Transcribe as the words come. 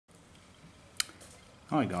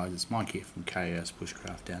Hi guys, it's Mike here from KS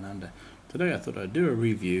Bushcraft Down Under. Today I thought I'd do a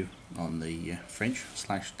review on the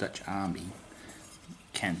French/Dutch Army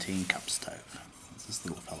Canteen cup stove. It's this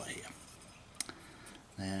little fella here.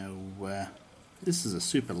 Now this is a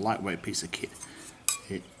super lightweight piece of kit.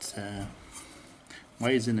 It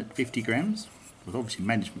weighs in at 50 grams. It was obviously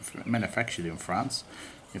manufactured in France,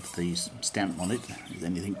 if the stamp on it is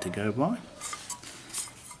anything to go by.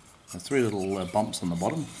 There's three little bumps on the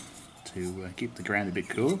bottom to keep the ground a bit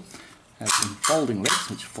cool. Has some folding legs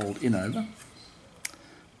which fold in over.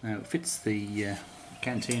 Now it fits the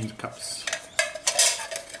Canteen cups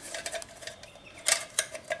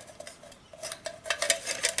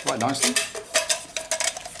quite nicely.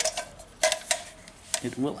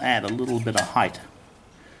 It will add a little bit of height,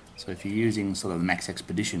 so if you're using sort of Max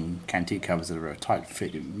Expedition Canteen covers that are a tight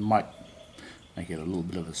fit, it might make it a little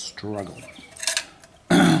bit of a struggle.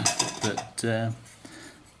 But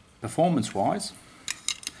performance wise,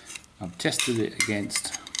 I've tested it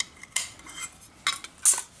against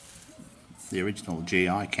the original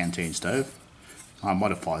GI Canteen stove. I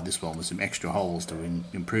modified this one with some extra holes to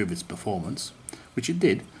improve its performance, which it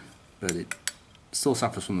did, but it still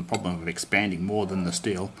suffers from the problem of expanding more than the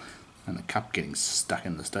steel and the cup getting stuck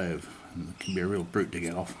in the stove, and it can be a real brute to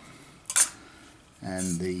get off.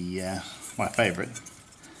 And the my favourite,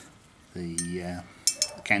 the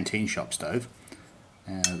Canteen shop stove,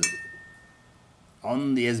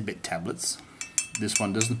 on the Esbit Tablets, this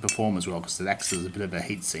one doesn't perform as well because it acts as a bit of a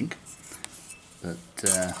heat sink, but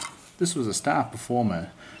this was a star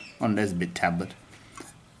performer on an Esbit tablet.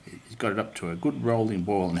 It got it up to a good rolling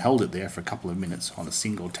boil and held it there for a couple of minutes on a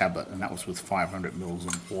single tablet, and that was with 500 mils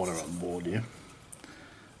of water on board here.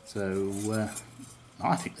 So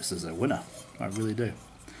I think this is a winner, I really do.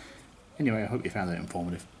 Anyway, I hope you found that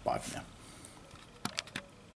informative. Bye for now.